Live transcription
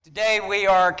Today we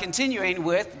are continuing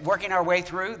with working our way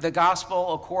through the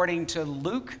Gospel according to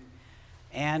Luke,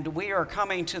 and we are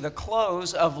coming to the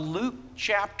close of Luke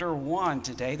chapter 1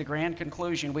 today, the grand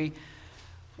conclusion.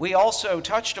 We also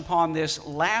touched upon this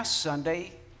last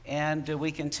Sunday, and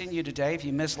we continue today. If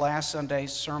you missed last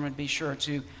Sunday's sermon, be sure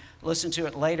to listen to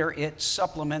it later. It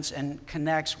supplements and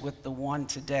connects with the one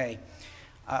today.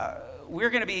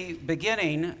 We're going to be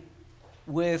beginning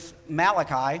with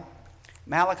Malachi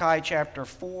chapter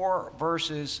 4,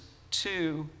 verses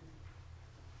 2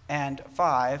 and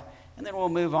 5, and then we'll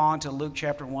move on to Luke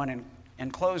chapter 1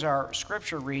 and close our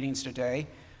scripture readings today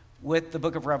with the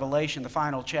book of Revelation, the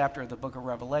final chapter of the book of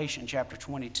Revelation, chapter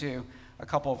 22, a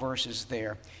couple of verses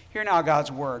there. Hear now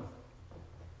God's word.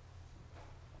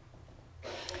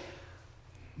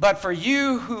 But for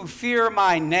you who fear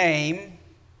my name,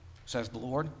 says the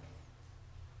Lord,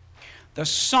 the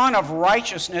Son of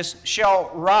Righteousness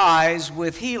shall rise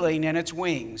with healing in its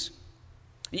wings.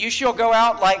 And you shall go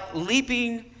out like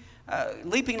leaping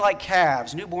like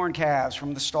calves, newborn calves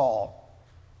from the stall.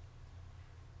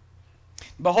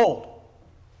 Behold,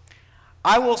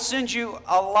 I will send you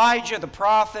Elijah the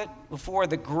prophet before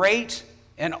the great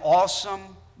and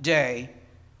awesome day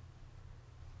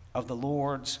of the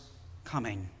Lord's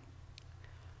coming.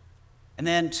 And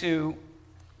then to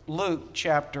Luke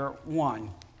chapter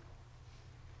 1.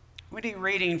 We're going to be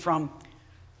reading from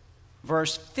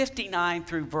verse 59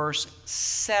 through verse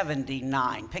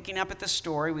 79, picking up at the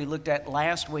story we looked at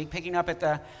last week, picking up at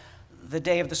the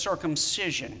day of the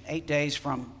circumcision, 8 days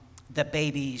from the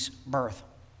baby's birth.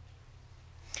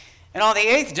 And on the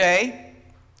 8th day,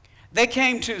 they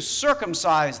came to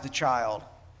circumcise the child.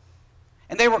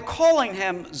 And they were calling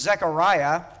him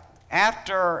Zechariah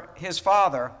after his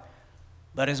father.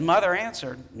 But his mother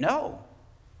answered, "No,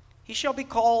 he shall be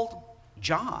called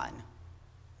John."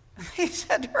 He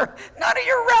said to her, "None of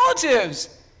your relatives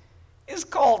is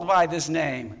called by this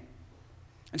name."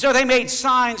 And so they made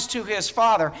signs to his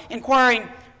father, inquiring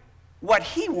what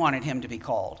he wanted him to be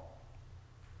called.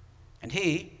 And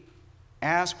he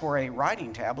asked for a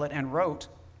writing tablet and wrote,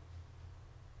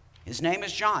 "His name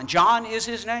is John. John is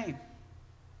his name."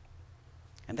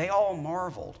 And they all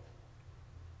marveled.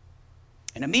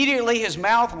 And immediately his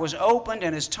mouth was opened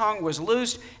and his tongue was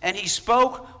loosed, and he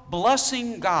spoke,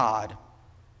 blessing God.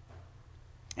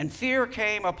 And fear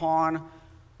came upon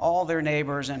all their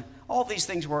neighbors, and all these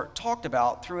things were talked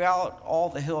about throughout all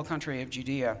the hill country of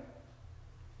Judea.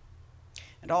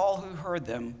 And all who heard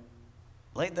them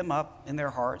laid them up in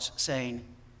their hearts, saying,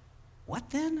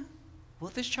 "What then will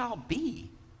this child be?"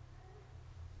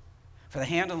 For the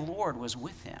hand of the Lord was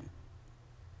with him.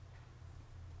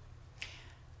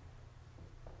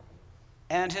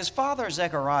 And his father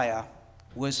Zechariah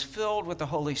was filled with the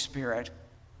Holy Spirit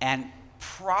and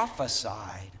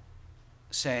prophesied,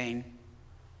 saying,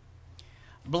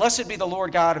 "Blessed be the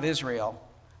Lord God of Israel,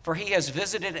 for he has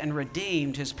visited and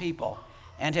redeemed his people,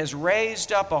 and has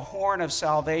raised up a horn of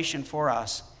salvation for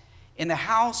us in the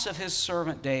house of his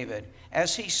servant David,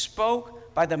 as he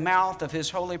spoke by the mouth of his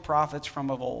holy prophets from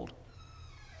of old,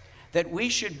 that we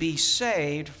should be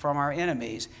saved from our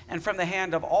enemies and from the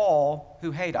hand of all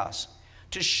who hate us,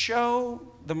 to show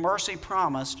the mercy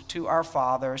promised to our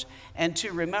fathers, and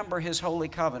to remember his holy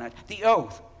covenant, the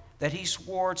oath that he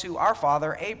swore to our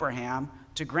father Abraham,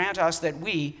 to grant us that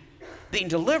we, being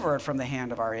delivered from the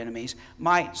hand of our enemies,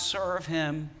 might serve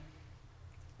him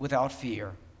without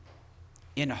fear,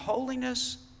 in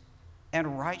holiness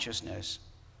and righteousness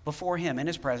before him in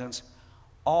his presence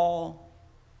all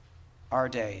our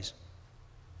days.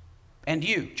 And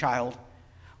you, child,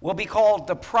 will be called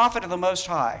the prophet of the Most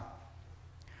High,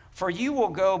 for you will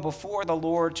go before the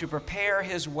Lord to prepare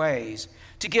his ways,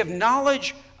 to give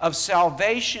knowledge of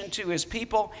salvation to his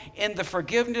people in the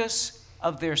forgiveness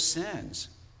of their sins,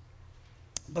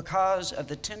 because of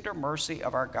the tender mercy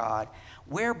of our God,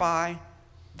 whereby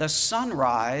the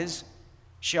sunrise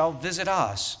shall visit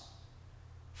us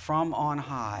from on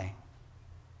high,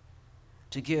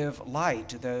 to give light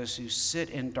to those who sit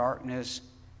in darkness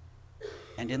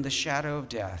and in the shadow of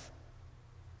death,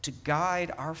 to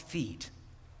guide our feet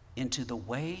into the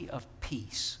way of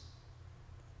peace."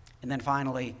 And then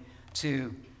finally,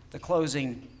 to the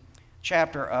closing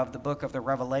chapter of the book of the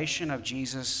Revelation of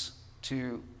Jesus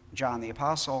to John the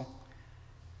Apostle,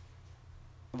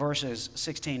 verses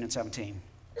 16 and 17.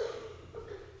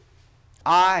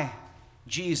 "I,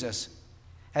 Jesus,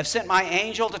 have sent my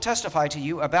angel to testify to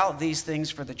you about these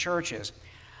things for the churches.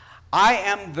 I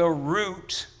am the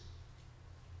root,"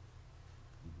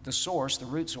 the source, the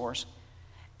root source,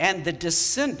 "and the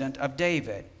descendant of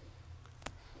David,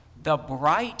 the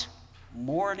bright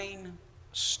morning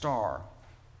star.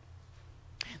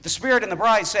 The Spirit and the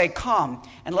bride say, come,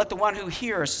 and let the one who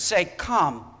hears say,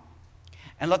 come.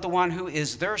 And let the one who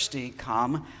is thirsty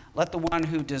come. Let the one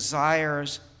who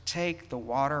desires take the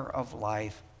water of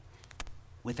life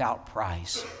without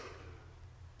price.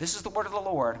 This is the word of the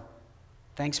Lord.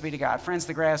 Thanks be to God. Friends,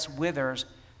 the grass withers,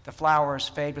 the flowers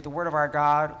fade, but the word of our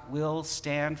God will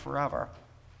stand forever.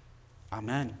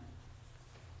 Amen.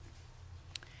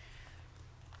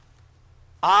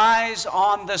 Eyes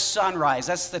on the sunrise.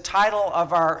 That's the title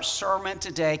of our sermon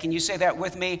today. Can you say that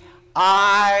with me?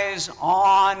 Eyes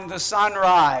on the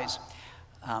sunrise.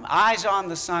 Eyes on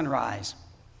the sunrise.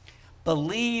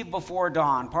 Believe before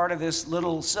dawn. Part of this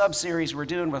little sub-series we're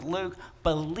doing with Luke,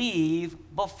 Believe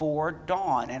Before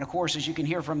Dawn. And of course, as you can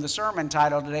hear from the sermon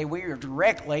title today, we are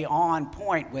directly on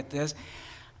point with this.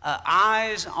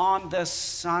 Eyes on the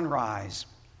sunrise.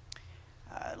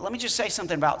 Let me just say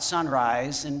something about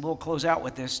sunrise, and we'll close out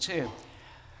with this too.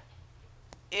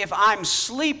 If I'm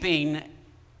sleeping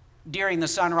during the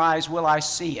sunrise, will I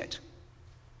see it?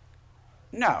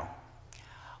 No.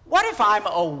 What if I'm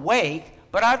awake,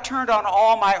 but I've turned on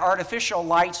all my artificial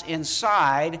lights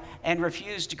inside and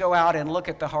refuse to go out and look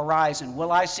at the horizon?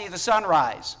 Will I see the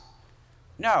sunrise?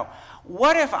 No.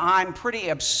 What if I'm pretty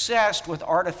obsessed with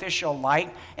artificial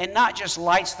light, and not just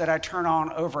lights that I turn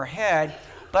on overhead,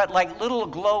 but like little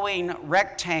glowing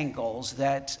rectangles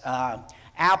that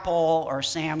Apple or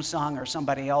Samsung or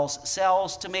somebody else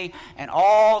sells to me, and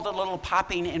all the little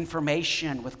popping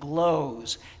information with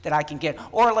glows that I can get?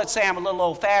 Or let's say I'm a little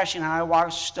old-fashioned and I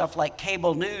watch stuff like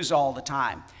cable news all the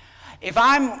time. If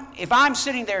I'm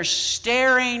sitting there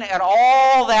staring at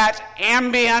all that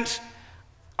ambient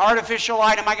artificial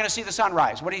light, am I going to see the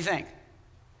sunrise? What do you think?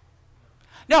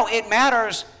 No, it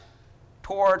matters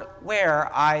toward where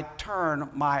I turn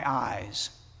my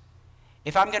eyes.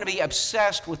 If I'm going to be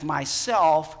obsessed with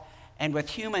myself and with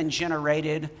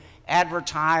human-generated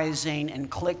advertising and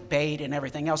clickbait and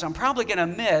everything else, I'm probably going to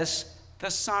miss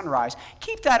the sunrise.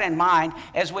 Keep that in mind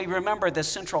as we remember the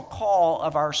central call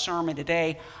of our sermon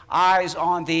today, eyes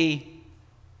on the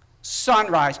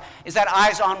sunrise. Is that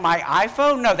eyes on my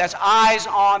iPhone? No, that's eyes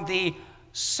on the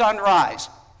sunrise.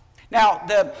 Now,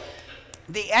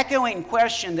 the echoing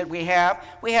question that we had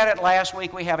it last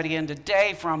week, we have it again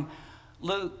today from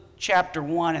Luke chapter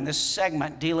 1 in this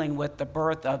segment dealing with the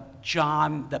birth of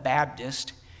John the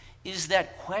Baptist, is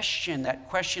that question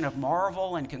of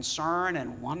marvel and concern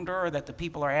and wonder that the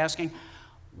people are asking,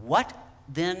 what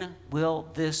then will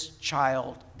this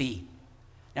child be?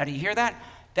 Now, do you hear that?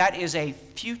 That is a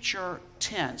future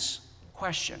tense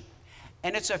question,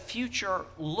 and it's a future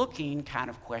looking kind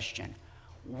of question.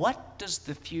 What does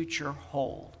the future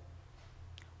hold?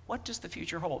 What does the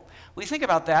future hold? We think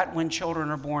about that when children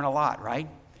are born a lot, right?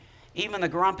 Even the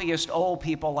grumpiest old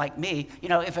people like me,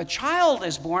 if a child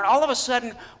is born, all of a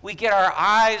sudden we get our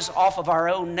eyes off of our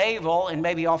own navel and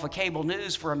maybe off of cable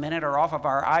news for a minute or off of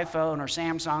our iPhone or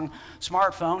Samsung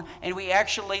smartphone, and we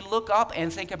actually look up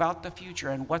and think about the future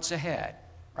and what's ahead,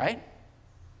 right?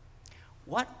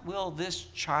 What will this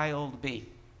child be?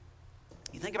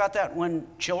 You think about that when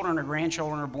children or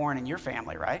grandchildren are born in your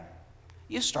family, right?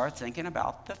 You start thinking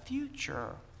about the future.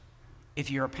 If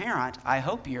you're a parent, I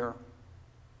hope you're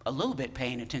a little bit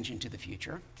paying attention to the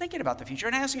future, thinking about the future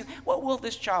and asking, what will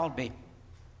this child be?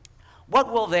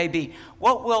 What will they be?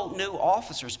 What will new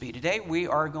officers be? Today we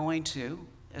are going to,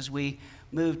 as we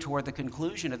move toward the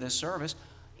conclusion of this service,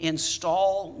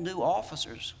 install new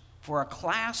officers for a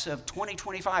class of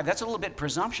 2025. That's a little bit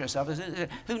presumptuous of us.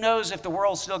 Who knows if the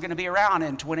world's still going to be around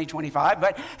in 2025,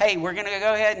 but hey, we're going to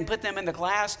go ahead and put them in the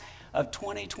class of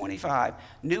 2025.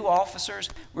 New officers.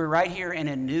 We're right here in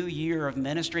a new year of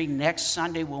ministry. Next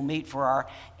Sunday we'll meet for our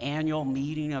annual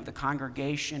meeting of the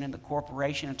congregation and the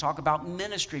corporation and talk about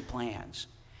ministry plans.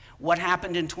 What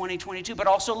happened in 2022, but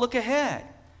also look ahead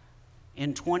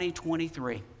in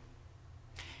 2023.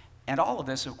 And all of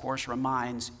this, of course,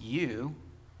 reminds you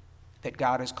that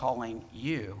God is calling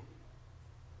you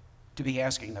to be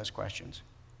asking those questions.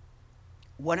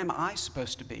 What am I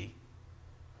supposed to be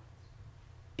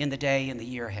in the day and the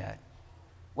year ahead?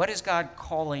 What is God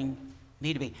calling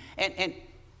me to be? And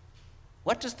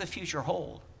what does the future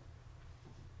hold?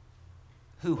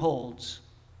 Who holds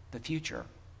the future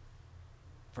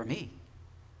for me,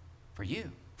 for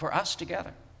you, for us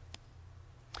together?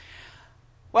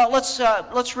 Well,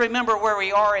 let's remember where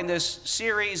we are in this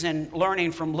series and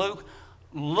learning from Luke.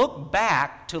 Look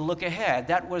back to look ahead.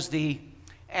 That was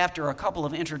after a couple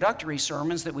of introductory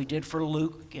sermons that we did for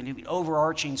Luke, and the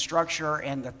overarching structure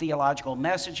and the theological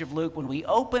message of Luke. When we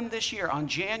opened this year on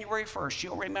January 1st,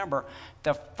 you'll remember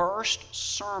the first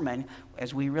sermon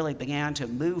as we really began to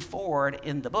move forward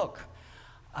in the book.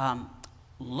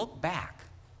 Look back.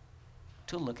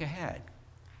 to look ahead.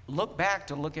 Look back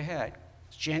to look ahead.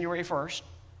 It's January 1st,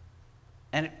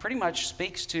 and it pretty much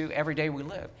speaks to every day we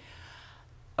live.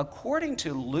 According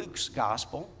to Luke's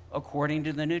gospel, according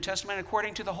to the New Testament,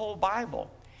 according to the whole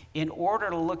Bible, in order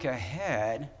to look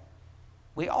ahead,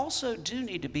 we also do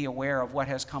need to be aware of what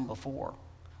has come before.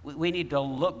 We need to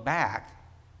look back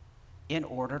in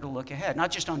order to look ahead,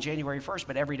 not just on January 1st,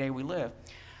 but every day we live.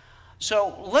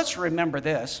 So let's remember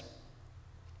this.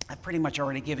 I've pretty much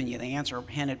already given you the answer,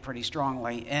 hinted pretty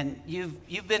strongly, and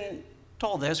you've been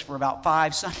told this for about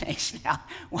 5 Sundays now.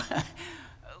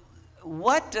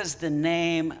 What does the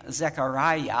name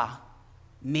Zechariah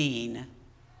mean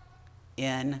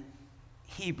in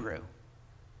Hebrew?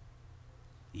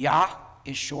 Yah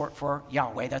is short for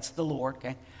Yahweh. That's the Lord.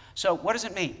 Okay. So what does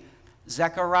it mean?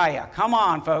 Zechariah. Come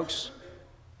on, folks.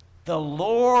 The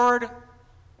Lord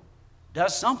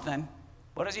does something.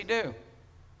 What does he do?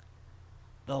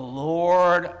 The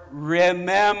Lord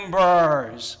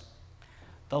remembers.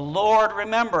 The Lord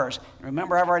remembers.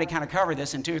 Remember, I've already kind of covered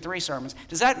this in 2 or 3 sermons.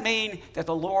 Does that mean that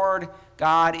the Lord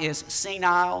God is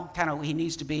senile? Kind of, he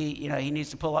needs to be, he needs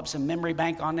to pull up some memory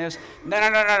bank on this?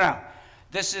 No.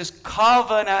 This is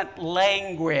covenant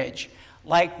language.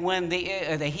 Like when the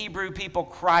Hebrew people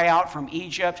cry out from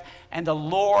Egypt, and the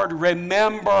Lord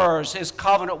remembers his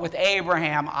covenant with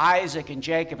Abraham, Isaac, and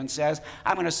Jacob, and says,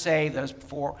 I'm going to save those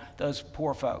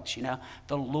poor folks.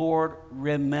 The Lord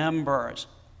remembers.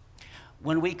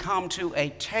 When we come to a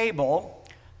table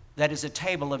that is a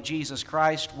table of Jesus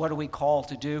Christ, what are we called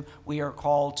to do? We are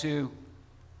called to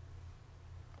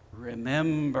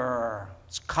remember.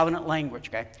 It's covenant language,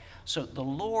 okay? So the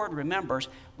Lord remembers,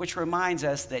 which reminds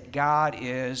us that God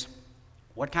is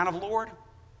what kind of Lord?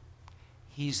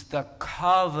 He's the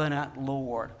covenant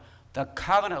Lord. The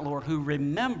covenant Lord who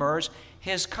remembers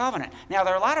his covenant. Now,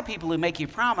 there are a lot of people who make you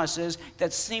promises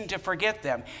that seem to forget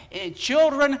them.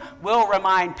 Children will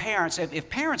remind parents. If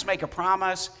parents make a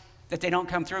promise that they don't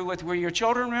come through with, will your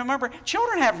children remember?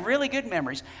 Children have really good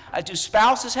memories. Do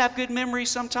spouses have good memories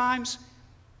sometimes?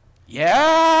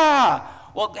 Yeah.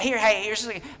 Well, here's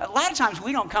the thing. A lot of times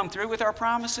we don't come through with our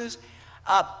promises.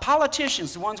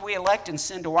 Politicians, the ones we elect and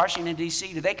send to Washington,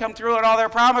 D.C., do they come through on all their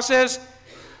promises?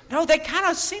 No, they kind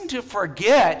of seem to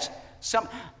forget some.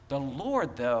 The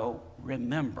Lord, though,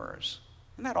 remembers.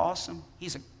 Isn't that awesome?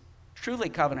 He's a truly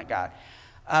covenant God.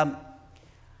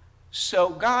 So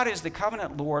God is the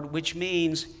covenant Lord, which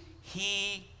means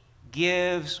he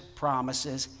gives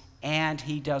promises, and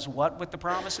he does what with the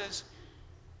promises?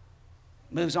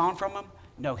 Moves on from them?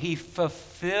 No, he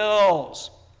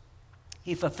fulfills.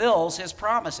 He fulfills his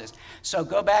promises. So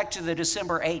go back to the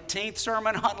December 18th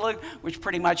sermon on Luke, which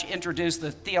pretty much introduced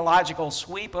the theological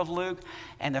sweep of Luke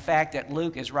and the fact that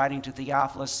Luke is writing to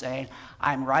Theophilus saying,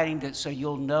 I'm writing this so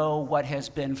you'll know what has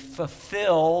been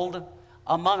fulfilled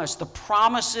among us. The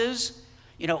promises,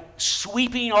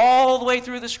 sweeping all the way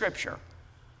through the scripture.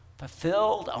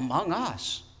 Fulfilled among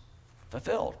us.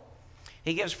 Fulfilled.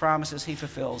 He gives promises, he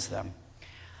fulfills them.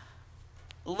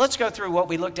 Let's go through what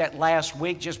we looked at last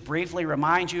week, just briefly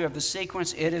remind you of the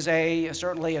sequence. It is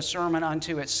certainly a sermon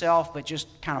unto itself, but just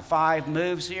kind of 5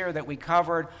 moves here that we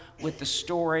covered with the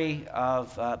story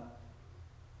of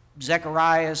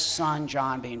Zechariah's son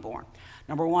John being born.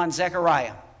 Number 1,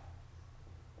 Zechariah,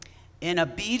 in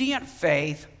obedient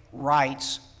faith,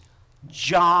 writes,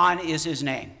 John is his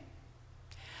name.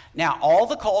 Now, all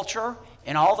the culture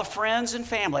and all the friends and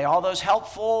family, all those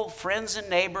helpful friends and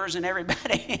neighbors and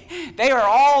everybody, they are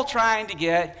all trying to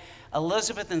get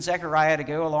Elizabeth and Zechariah to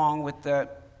go along with the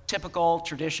typical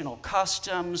traditional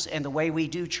customs and the way we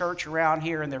do church around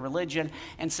here and the religion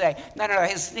and say, no,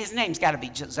 his name's got to be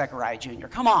Zechariah Jr.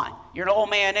 Come on, you're an old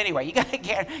man anyway. You got to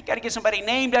get somebody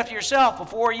named after yourself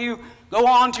before you go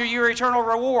on to your eternal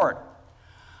reward.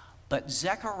 But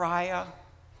Zechariah,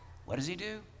 what does he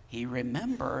do? He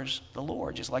remembers the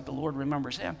Lord, just like the Lord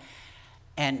remembers him.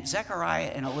 And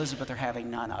Zechariah and Elizabeth are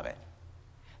having none of it.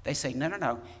 They say,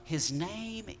 no. His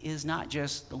name is not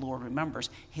just the Lord remembers.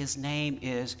 His name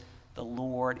is the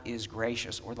Lord is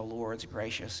gracious, or the Lord's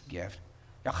gracious gift.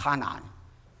 Yochanan.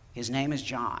 His name is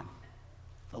John.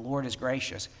 The Lord is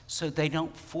gracious. So they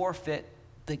don't forfeit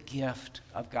the gift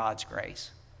of God's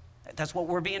grace. That's what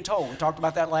we're being told. We talked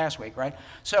about that last week, right?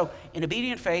 So, in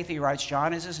obedient faith, he writes,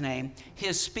 John is his name.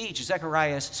 His speech,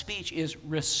 Zechariah's speech, is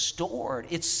restored.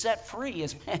 It's set free.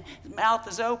 His mouth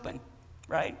is open,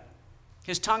 right?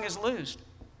 His tongue is loosed.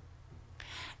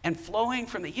 And flowing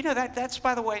from that's,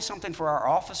 by the way, something for our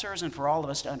officers and for all of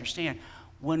us to understand.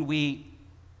 When we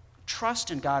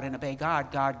trust in God and obey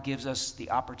God, God gives us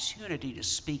the opportunity to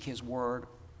speak his word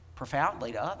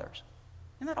profoundly to others.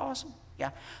 Isn't that awesome? Yeah.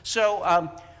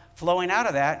 So, flowing out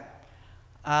of that,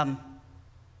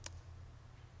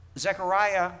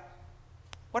 Zechariah,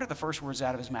 what are the first words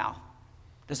out of his mouth?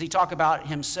 Does he talk about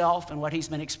himself and what he's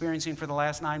been experiencing for the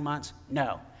last 9 months?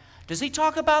 No. Does he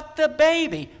talk about the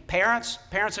baby? Parents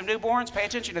of newborns, pay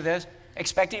attention to this.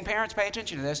 Expecting parents, pay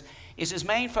attention to this. Is his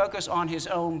main focus on his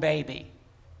own baby?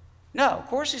 No, of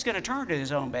course he's going to turn to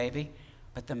his own baby,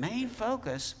 but the main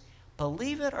focus,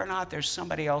 believe it or not, there's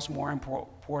somebody else more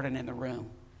important in the room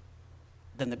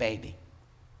than the baby.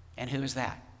 And who is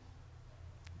that?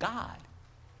 God.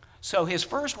 So his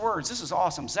first words, this is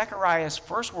awesome. Zechariah's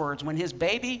first words when his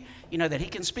baby, that he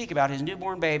can speak about, his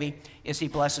newborn baby, is he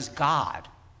blesses God.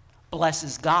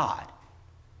 Blesses God.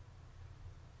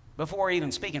 Before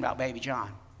even speaking about baby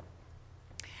John.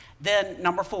 Then,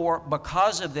 number 4,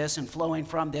 because of this and flowing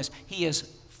from this, he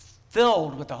is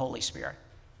filled with the Holy Spirit.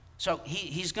 So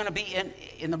he's going to be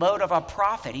in the mode of a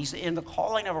prophet. He's in the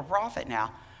calling of a prophet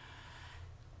now.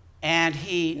 And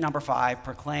he, number 5,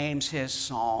 proclaims his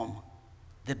psalm,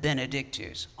 the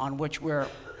Benedictus, on which we're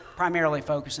primarily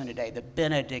focusing today, the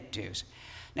Benedictus.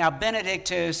 Now,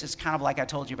 Benedictus is kind of like I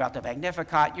told you about the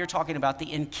Magnificat. You're talking about the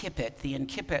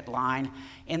incipit line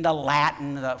in the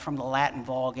Latin, from the Latin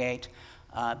Vulgate.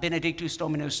 Benedictus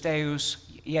Dominus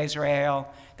Deus, Yisrael.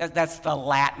 That's the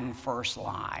Latin first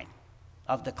line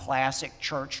of the classic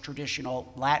church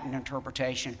traditional Latin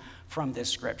interpretation from this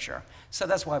scripture. So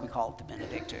that's why we call it the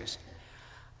Benedictus.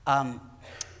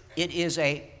 It is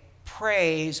a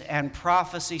praise and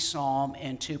prophecy psalm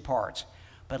in 2 parts.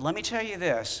 But let me tell you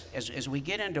this, as we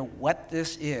get into what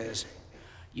this is,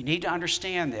 you need to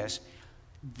understand this.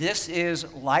 This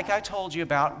is, like I told you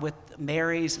about with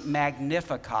Mary's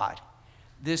Magnificat,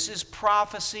 this is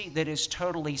prophecy that is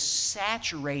totally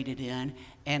saturated in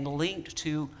and linked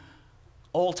to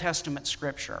Old Testament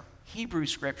scripture, Hebrew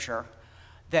scripture,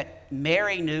 that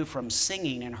Mary knew from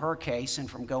singing in her case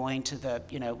and from going to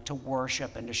to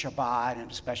worship and to Shabbat and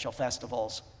to special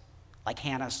festivals, like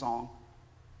Hannah's song.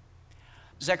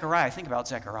 Zechariah, think about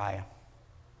Zechariah.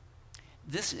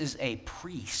 This is a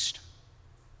priest.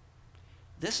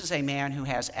 This is a man who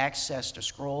has access to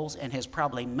scrolls and has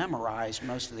probably memorized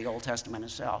most of the Old Testament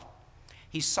himself.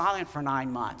 He's silent for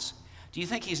 9 months. Do you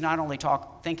think he's not only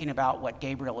thinking about what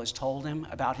Gabriel has told him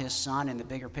about his son in the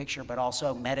bigger picture, but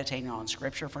also meditating on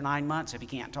Scripture for 9 months if he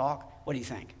can't talk? What do you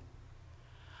think?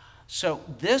 So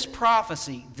this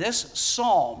prophecy, this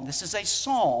psalm, this is a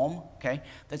psalm, okay,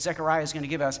 that Zechariah is going to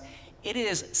give us. It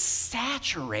is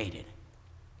saturated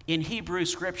in Hebrew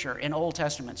Scripture, in Old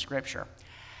Testament Scripture.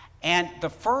 And the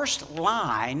first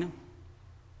line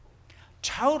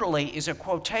totally is a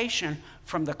quotation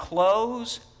from the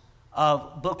close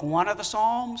of Book 1 of the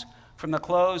Psalms, from the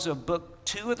close of Book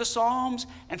 2 of the Psalms,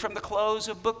 and from the close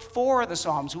of Book 4 of the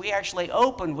Psalms. We actually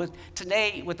opened with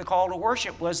today with the call to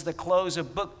worship was the close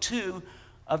of Book 2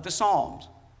 of the Psalms.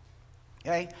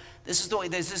 Okay? This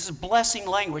is blessing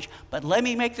language, but let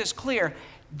me make this clear.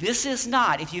 This is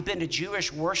not, if you've been to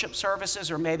Jewish worship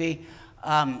services or maybe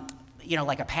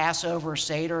like a Passover,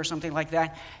 Seder, or something like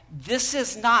that. This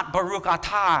is not Baruch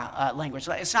Atah language.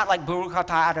 It's not like Baruch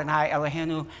Atah Adonai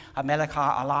Eloheinu HaMelech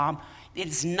HaOlam.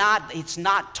 It's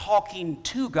not talking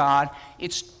to God.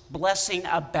 It's blessing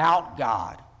about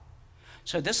God.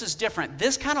 So this is different.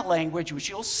 This kind of language, which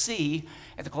you'll see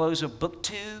at the close of Book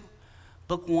 2,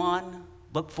 Book 1,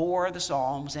 Book 4 of the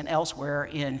Psalms, and elsewhere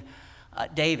in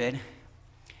David,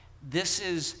 this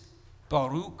is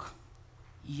Baruch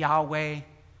Yahweh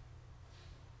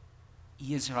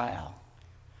Yisrael.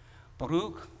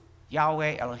 Baruch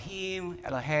Yahweh Elohim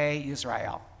Elohei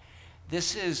Yisrael.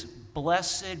 This is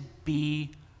blessed be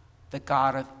the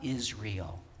God of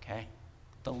Israel, okay?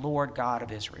 The Lord God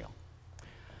of Israel.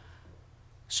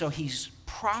 So he's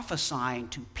prophesying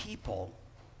to people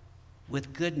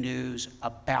with good news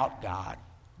about God,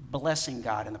 blessing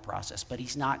God in the process, but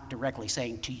he's not directly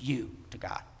saying to you, to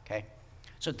God, okay?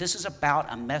 So this is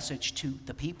about a message to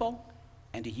the people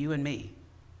and to you and me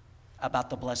about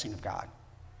the blessing of God.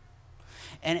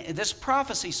 And this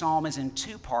prophecy psalm is in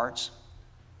 2 parts.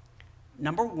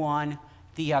 Number 1,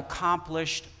 the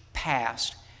accomplished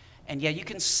past. And yeah, you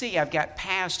can see I've got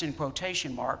past in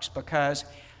quotation marks because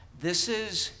this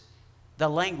is the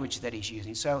language that he's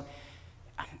using. So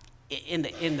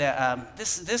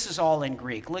this is all in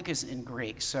Greek. Luke is in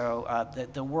Greek. So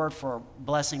the word for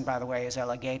blessing, by the way, is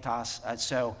elegetos.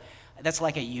 So that's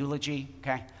like a eulogy,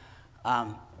 okay?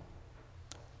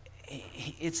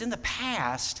 It's in the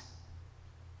past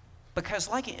because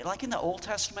like in the Old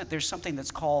Testament, there's something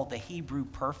that's called the Hebrew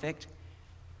perfect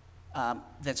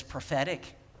that's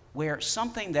prophetic, where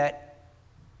something that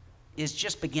is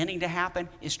just beginning to happen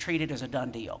is treated as a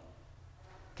done deal.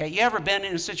 Okay, you ever been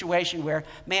in a situation where,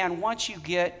 man, once you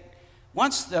get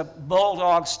Once the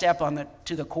Bulldogs step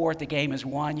to the court, the game is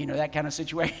won, that kind of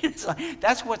situation.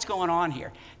 That's what's going on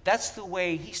here. That's the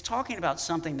way he's talking about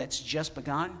something that's just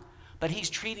begun, but he's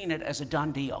treating it as a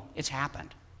done deal. It's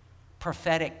happened.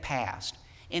 Prophetic past.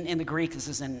 In the Greek, this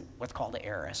is in what's called the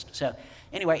aorist. So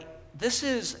anyway, this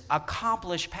is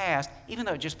accomplished past, even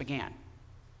though it just began.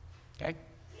 Okay?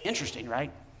 Interesting,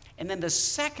 right? And then the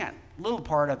second little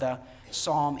part of the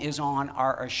psalm is on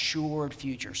our assured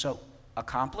future. So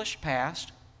accomplished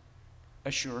past,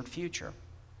 assured future.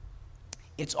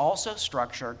 It's also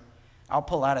structured, I'll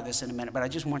pull out of this in a minute, but I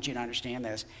just want you to understand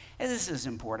this. And this is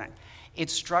important.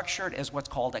 It's structured as what's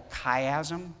called a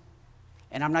chiasm.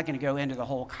 And I'm not going to go into the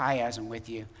whole chiasm with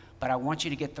you, but I want you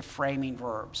to get the framing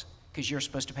verbs, because you're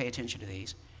supposed to pay attention to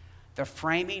these. The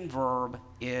framing verb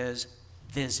is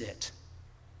visit.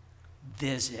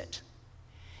 Visit.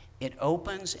 It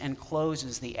opens and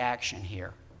closes the action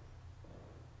here.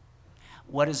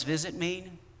 What does visit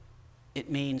mean? It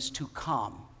means to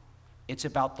come. It's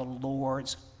about the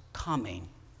Lord's coming.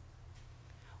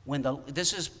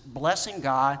 This is blessing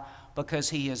God because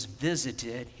he has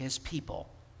visited his people.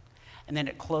 And then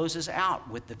it closes out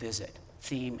with the visit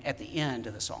theme at the end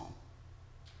of the psalm.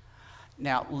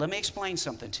 Now, let me explain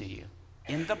something to you.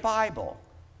 In the Bible,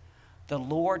 the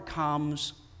Lord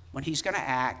comes when he's going to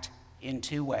act in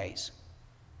two ways.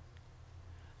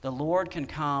 The Lord can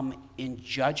come in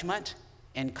judgment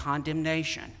and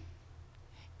condemnation.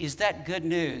 Is that good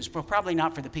news? Well, probably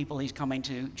not for the people he's coming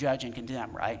to judge and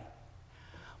condemn, right?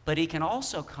 But he can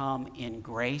also come in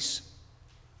grace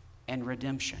and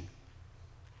redemption.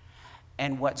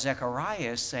 And what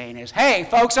Zechariah is saying is, hey,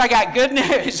 folks, I got good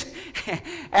news.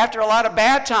 After a lot of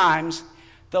bad times,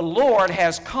 the Lord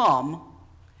has come,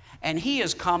 and he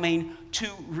is coming to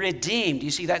redeem. Do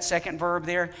you see that second verb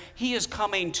there? He is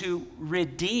coming to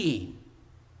redeem.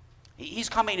 He's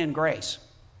coming in grace.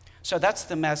 So that's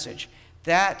the message.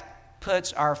 That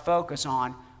puts our focus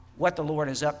on what the Lord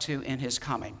is up to in his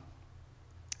coming.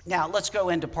 Now, let's go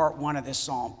into part one of this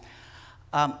psalm.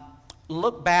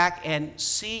 Look back and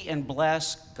see and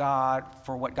bless God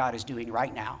for what God is doing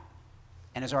right now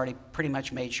and has already pretty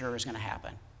much made sure is going to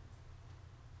happen.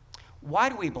 Why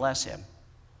do we bless him?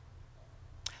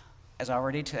 As I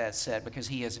already said, because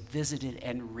he has visited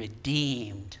and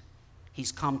redeemed.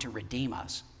 He's come to redeem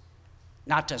us,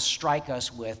 not to strike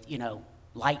us with,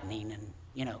 lightning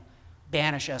and,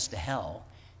 banish us to hell.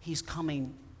 He's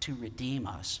coming to redeem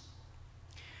us.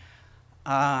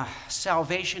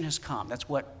 Salvation has come. That's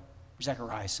what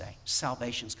Zechariah say.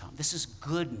 Salvation's come. This is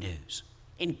good news.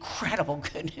 Incredible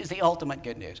good news. The ultimate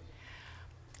good news.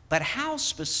 But how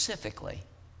specifically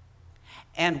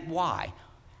and why?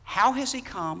 How has he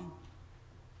come?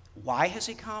 Why has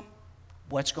he come?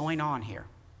 What's going on here?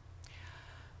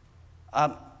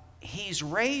 He's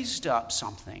raised up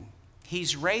something.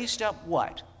 He's raised up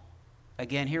what?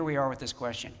 Again, here we are with this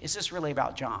question. Is this really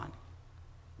about John?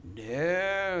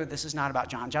 No, this is not about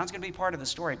John. John's going to be part of the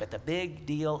story, but the big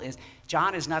deal is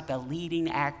John is not the leading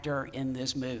actor in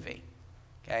this movie,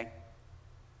 okay?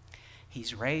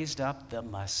 He's raised up the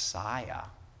Messiah.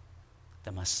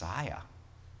 The Messiah.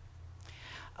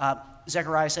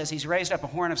 Zechariah says he's raised up a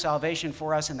horn of salvation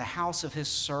for us in the house of his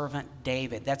servant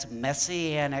David. That's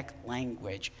messianic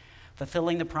language,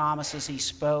 fulfilling the promises he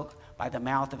spoke by the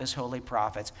mouth of his holy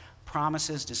prophets,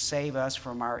 promises to save us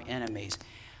from our enemies.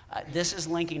 This is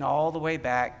linking all the way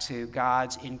back to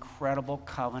God's incredible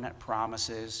covenant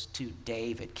promises to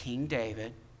David, King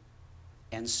David.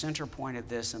 And center point of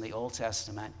this in the Old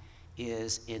Testament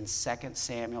is in 2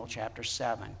 Samuel chapter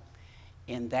 7.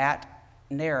 In that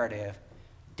narrative,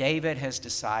 David has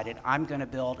decided, I'm going to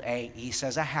build he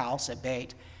says a house, a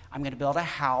beit. I'm going to build a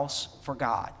house for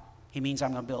God. He means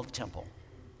I'm going to build a temple.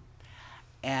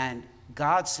 And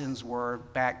God sends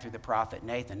word back through the prophet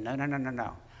Nathan,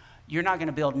 no. You're not going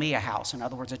to build me a house, in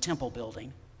other words, a temple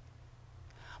building.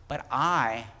 But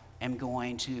I am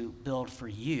going to build for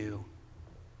you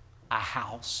a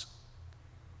house.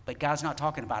 But God's not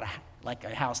talking about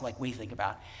a house like we think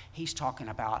about. He's talking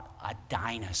about a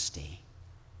dynasty.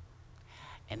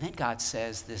 And then God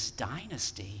says this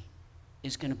dynasty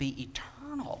is going to be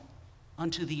eternal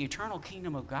unto the eternal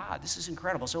kingdom of God. This is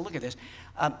incredible. So look at this.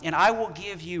 And I will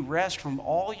give you rest from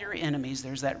all your enemies.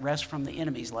 There's that rest from the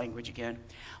enemies language again.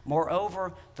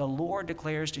 Moreover, the Lord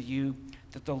declares to you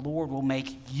that the Lord will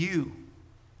make you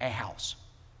a house.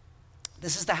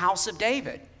 This is the house of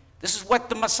David. This is what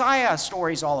the Messiah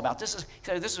story is all about. This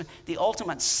is the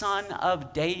ultimate son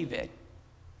of David.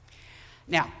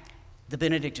 Now, the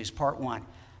Benedictus, part one.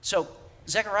 So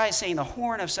Zechariah is saying the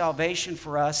horn of salvation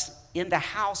for us in the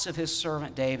house of his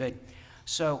servant David.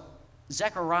 So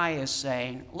Zechariah is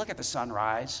saying, look at the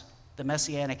sunrise. the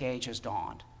Messianic age has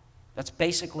dawned. That's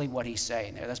basically what he's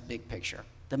saying there. That's big picture.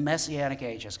 The Messianic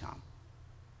age has come.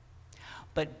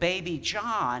 But baby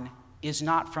John is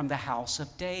not from the house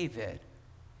of David.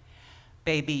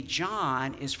 Baby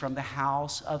John is from the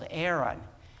house of Aaron.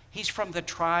 He's from the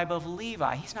tribe of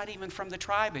Levi. He's not even from the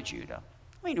tribe of Judah.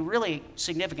 I mean, a really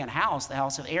significant house, the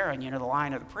house of Aaron, the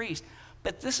line of the priest.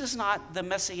 But this is not the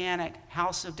Messianic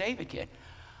house of David kid.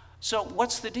 So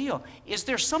what's the deal? Is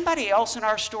there somebody else in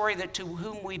our story that to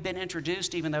whom we've been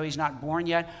introduced, even though he's not born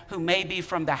yet, who may be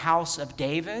from the house of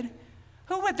David?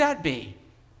 Who would that be?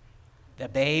 The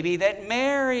baby that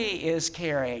Mary is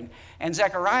carrying. And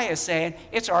Zechariah is saying,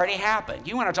 it's already happened.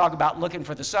 You want to talk about looking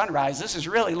for the sunrise. This is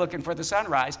really looking for the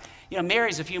sunrise.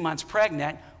 Mary's a few months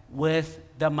pregnant with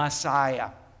the Messiah.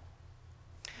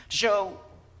 To show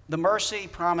the mercy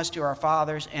promised to our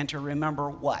fathers and to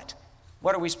remember what?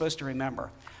 What are we supposed to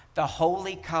remember? The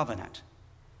holy covenant,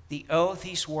 the oath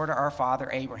he swore to our father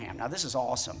Abraham. Now, this is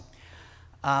awesome.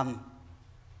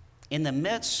 In the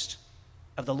midst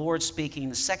of the Lord speaking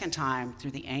the second time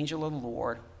through the angel of the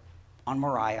Lord on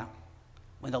Moriah,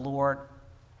 when the Lord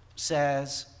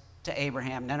says to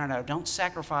Abraham, no, don't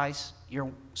sacrifice your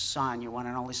son, your one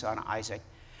and only son, Isaac.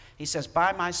 He says,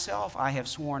 by myself I have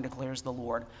sworn, declares the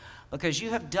Lord, because you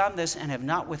have done this and have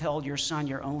not withheld your son,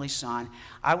 your only son,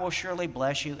 I will surely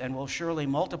bless you and will surely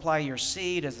multiply your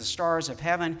seed as the stars of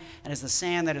heaven and as the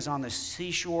sand that is on the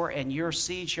seashore, and your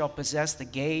seed shall possess the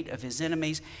gate of his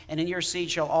enemies, and in your seed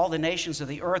shall all the nations of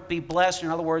the earth be blessed. In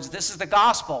other words, this is the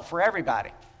gospel for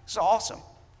everybody. It's awesome.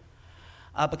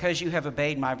 Because you have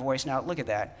obeyed my voice. Now look at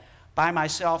that. By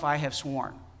myself I have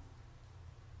sworn.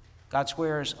 God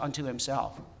swears unto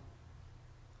himself.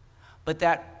 But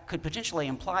that could potentially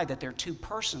imply that there are two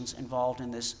persons involved in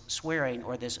this swearing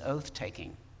or this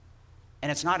oath-taking.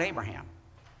 And it's not Abraham.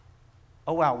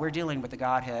 Oh, wow, we're dealing with the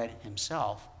Godhead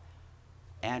himself.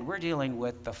 And we're dealing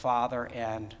with the Father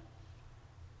and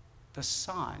the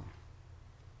Son.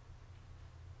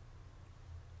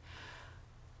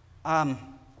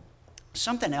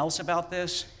 Something else about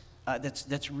this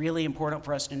that's really important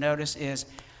for us to notice is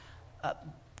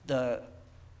the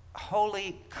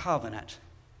Holy Covenant.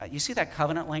 You see that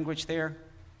covenant language there?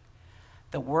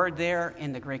 The word there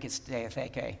in the Greek is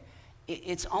diatheke.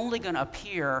 It's only going to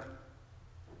appear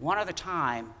one other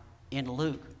time in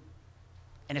Luke,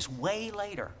 and it's way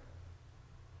later.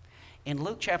 In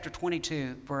Luke chapter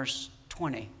 22, verse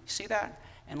 20. See that?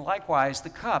 And likewise, the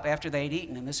cup after they had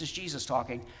eaten, and this is Jesus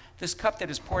talking, this cup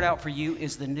that is poured out for you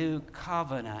is the new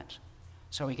covenant.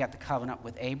 So we got the covenant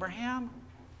with Abraham,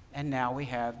 and now we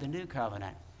have the new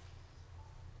covenant.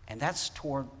 And that's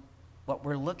toward what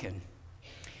we're looking.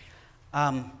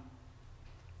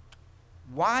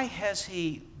 Why has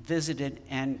he visited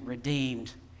and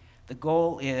redeemed? The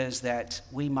goal is that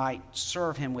we might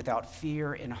serve him without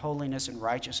fear in holiness and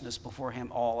righteousness before him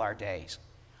all our days.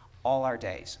 All our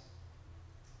days.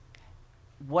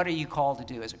 What are you called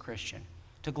to do as a Christian?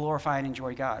 To glorify and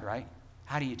enjoy God, right?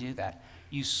 How do you do that?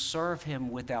 You serve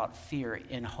him without fear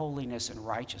in holiness and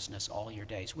righteousness all your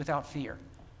days. Without fear.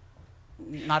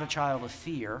 Not a child of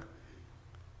fear,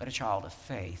 but a child of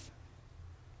faith.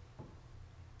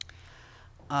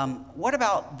 What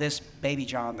about this baby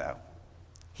John, though?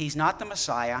 He's not the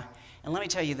Messiah. And let me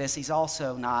tell you this, he's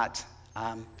also not,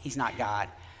 he's not God.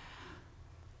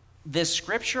 This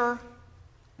scripture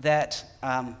that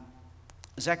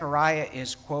Zechariah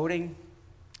is quoting,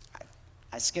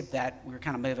 I skipped that, we were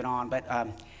kind of moving on, but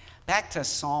back to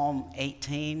Psalm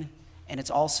 18, and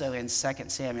it's also in 2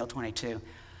 Samuel 22.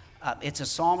 It's a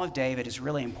Psalm of David. It's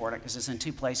really important because it's in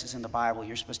two places in the Bible.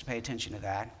 You're supposed to pay attention to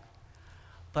that.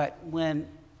 But when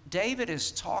David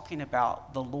is talking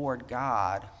about the Lord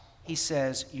God, he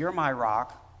says, you're my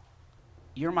rock,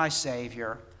 you're my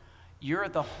Savior, you're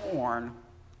the horn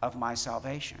of my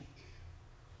salvation.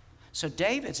 So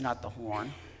David's not the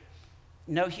horn.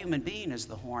 No human being is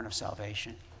the horn of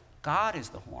salvation. God is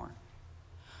the horn.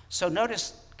 So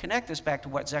notice, connect this back to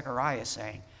what Zechariah is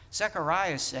saying.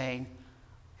 Zechariah is saying,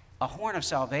 a horn of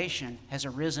salvation has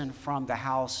arisen from the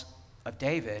house of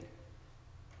David.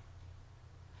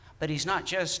 But he's not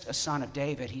just a son of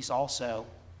David, he's also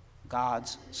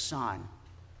God's son.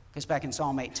 Because back in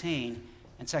Psalm 18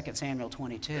 and 2 Samuel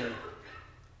 22,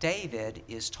 David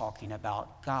is talking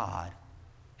about God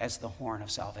as the horn of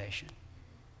salvation.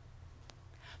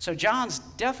 So John's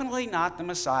definitely not the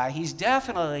Messiah. He's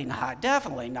definitely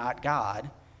not God.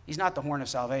 He's not the horn of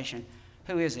salvation.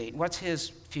 Who is he? What's his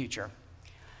future?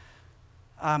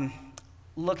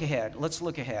 Look ahead. Let's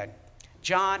look ahead.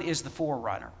 John is the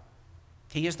forerunner.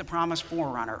 He is the promised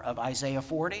forerunner of Isaiah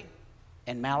 40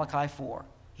 and Malachi 4.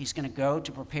 He's going to go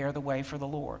to prepare the way for the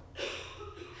Lord.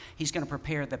 He's going to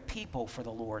prepare the people for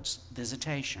the Lord's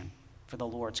visitation, for the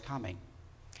Lord's coming.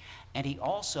 And he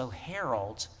also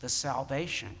heralds the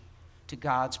salvation to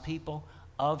God's people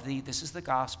of this is the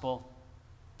gospel,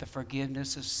 the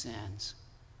forgiveness of sins.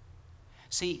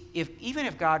 See, even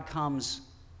if God comes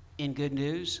in good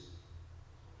news,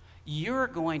 you're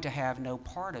going to have no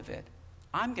part of it.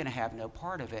 I'm going to have no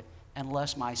part of it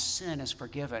unless my sin is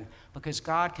forgiven, because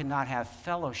God cannot have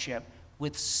fellowship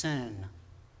with sin.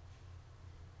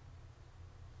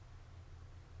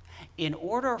 In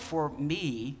order for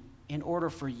me, in order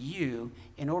for you,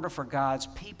 in order for God's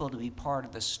people to be part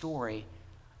of the story,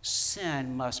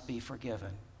 sin must be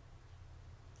forgiven.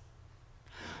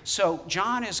 So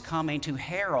John is coming to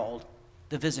herald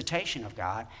the visitation of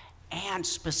God, and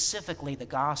specifically the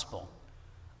gospel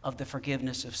of the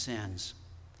forgiveness of sins.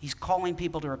 He's calling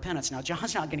people to repentance. Now,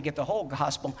 John's not going to get the whole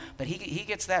gospel, but he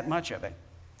gets that much of it.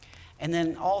 And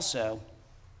then also,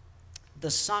 the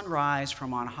sunrise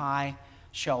from on high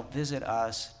shall visit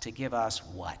us to give us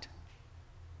what?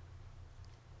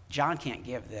 John can't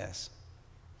give this.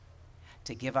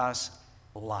 To give us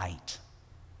light.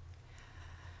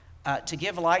 To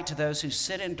give light to those who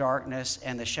sit in darkness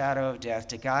and the shadow of death,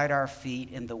 to guide our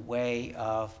feet in the way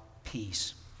of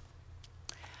peace.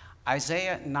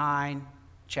 Isaiah 9,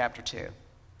 chapter 2.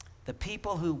 The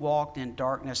people who walked in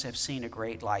darkness have seen a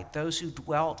great light. Those who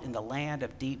dwelt in the land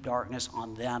of deep darkness,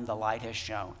 on them the light has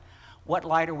shone. What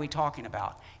light are we talking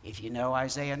about? If you know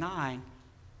Isaiah 9,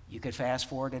 you could fast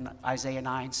forward in Isaiah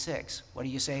 9, 6. What do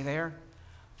you say there?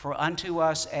 For unto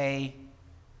us a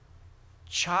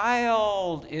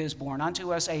child is born,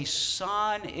 unto us a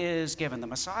son is given, the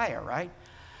Messiah, right?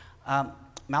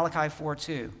 Malachi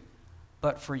 4:2.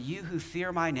 But for you who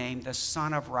fear my name, the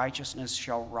Son of Righteousness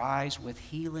shall rise with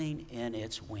healing in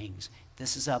its wings.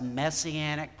 This is a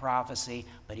messianic prophecy,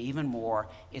 but even more,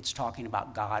 it's talking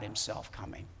about God himself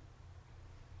coming.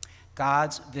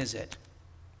 God's visit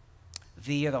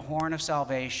via the horn of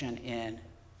salvation in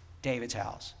David's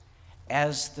house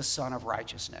as the Son of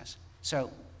Righteousness.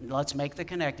 So let's make the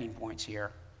connecting points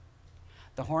here.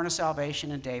 The horn of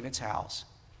salvation in David's house,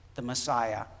 the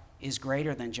Messiah, is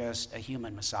greater than just a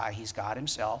human Messiah. He's God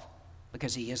himself,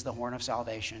 because he is the horn of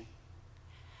salvation.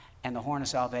 And the horn of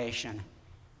salvation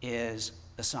is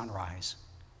the sunrise,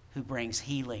 who brings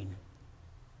healing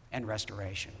and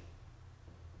restoration.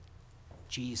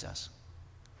 Jesus.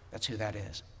 That's who that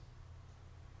is.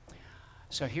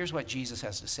 So here's what Jesus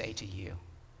has to say to you.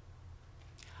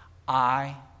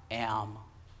 I am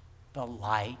the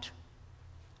light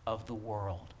of the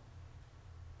world.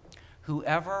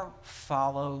 Whoever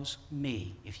follows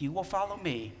me, if you will follow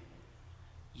me,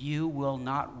 you will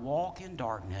not walk in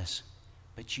darkness,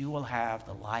 but you will have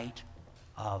the light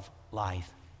of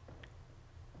life.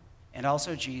 And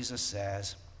also Jesus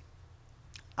says,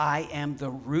 I am the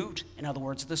root, in other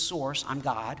words, the source, I'm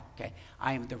God, okay?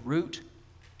 I am the root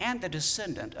and the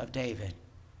descendant of David.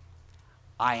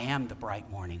 I am the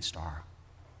bright morning star.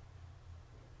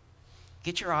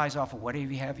 Get your eyes off of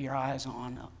whatever you have your eyes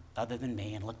on other than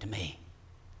me and look to me.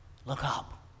 Look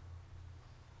up.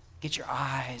 Get your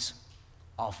eyes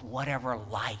off whatever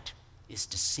light is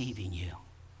deceiving you,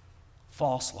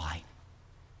 false light,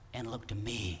 and look to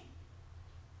me.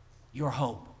 Your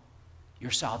hope,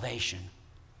 your salvation,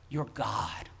 your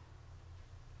God.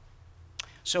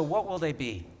 So what will they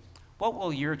be? What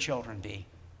will your children be?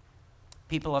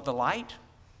 People of the light?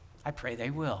 I pray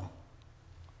they will.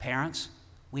 Parents,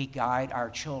 we guide our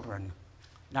children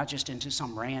not just into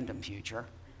some random future,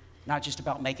 not just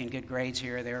about making good grades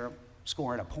here or there,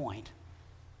 scoring a point.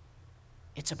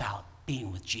 It's about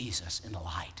being with Jesus in the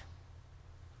light.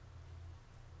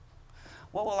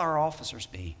 What will our officers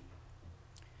be?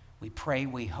 We pray,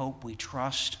 we hope, we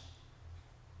trust,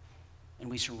 and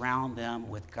we surround them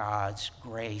with God's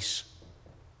grace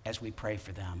as we pray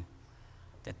for them,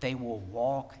 that they will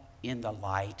walk in the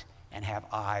light and have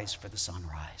eyes for the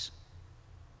sunrise.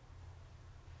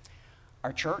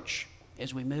 Our church,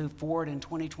 as we move forward in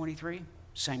 2023,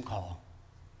 same call.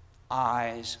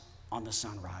 Eyes on the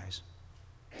sunrise.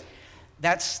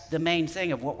 That's the main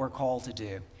thing of what we're called to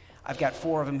do. I've got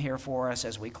 4 of them here for us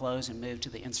as we close and move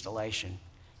to the installation.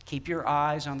 Keep your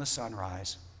eyes on the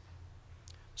sunrise.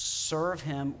 Serve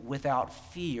him without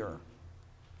fear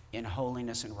in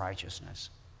holiness and righteousness.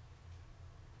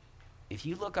 If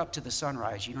you look up to the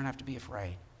sunrise, you don't have to be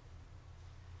afraid.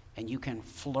 And you can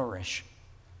flourish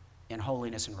in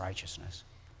holiness and righteousness.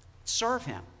 Serve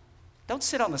him. Don't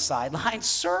sit on the sidelines.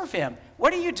 Serve him.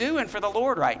 What are you doing for the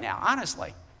Lord right now?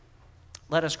 Honestly.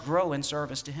 Let us grow in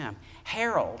service to him.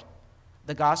 Herald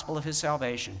the gospel of his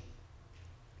salvation.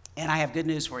 And I have good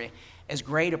news for you. As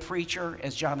great a preacher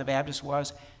as John the Baptist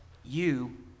was,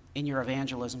 you in your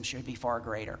evangelism should be far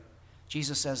greater.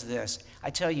 Jesus says this, I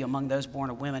tell you, among those born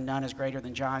of women, none is greater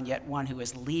than John, yet one who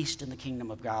is least in the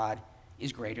kingdom of God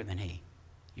is greater than he.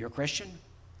 You're a Christian?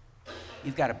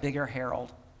 You've got a bigger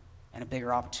herald and a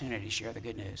bigger opportunity to share the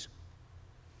good news.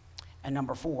 And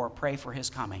number 4, pray for his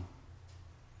coming.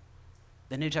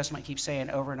 The New Testament keeps saying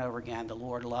over and over again, the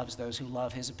Lord loves those who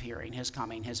love his appearing, his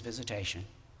coming, his visitation.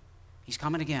 He's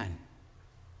coming again.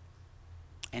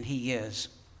 And he is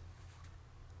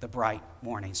the bright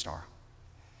morning star.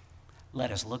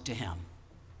 Let us look to him.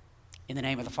 In the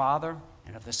name of the Father,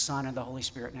 and of the Son, and the Holy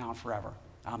Spirit, now and forever.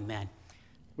 Amen.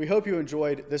 We hope you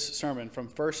enjoyed this sermon from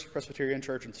First Presbyterian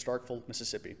Church in Starkville,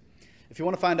 Mississippi. If you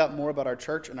want to find out more about our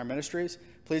church and our ministries,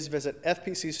 please visit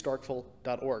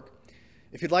fpcstarkville.org.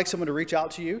 If you'd like someone to reach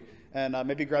out to you and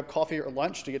maybe grab coffee or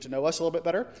lunch to get to know us a little bit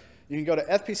better, you can go to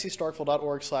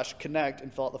fpcstarkville.org/connect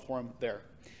and fill out the form there.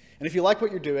 And if you like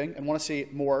what you're doing and want to see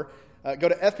more, go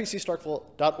to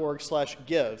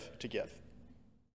fpcstarkville.org/give to give.